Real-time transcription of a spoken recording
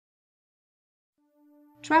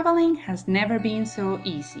Traveling has never been so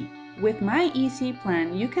easy. With My Easy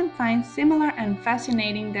Plan, you can find similar and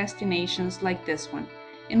fascinating destinations like this one,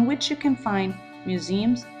 in which you can find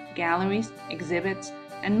museums, galleries, exhibits,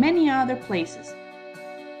 and many other places.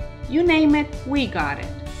 You name it, we got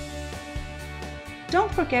it.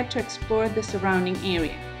 Don't forget to explore the surrounding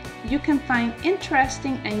area. You can find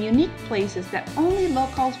interesting and unique places that only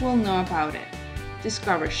locals will know about it.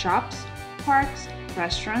 Discover shops, parks,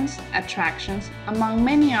 restaurants, attractions, among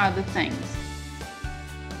many other things.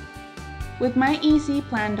 With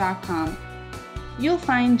MyEasyPlan.com, you'll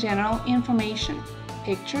find general information,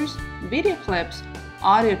 pictures, video clips,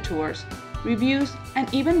 audio tours, reviews,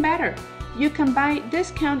 and even better, you can buy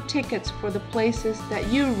discount tickets for the places that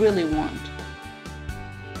you really want.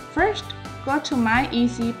 First, go to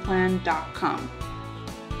MyEasyPlan.com.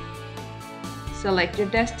 Select your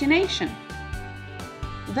destination.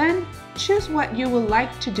 Then, choose what you would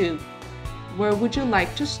like to do. Where would you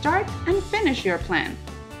like to start and finish your plan?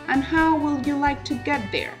 And how will you like to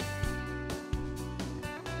get there?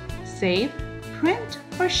 Save, print,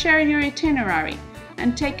 or share your itinerary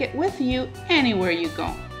and take it with you anywhere you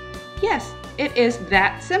go. Yes, it is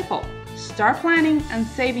that simple. Start planning and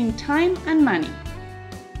saving time and money.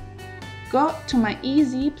 Go to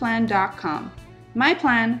MyEasyPlan.com. My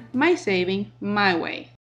plan, my saving, my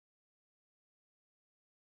way.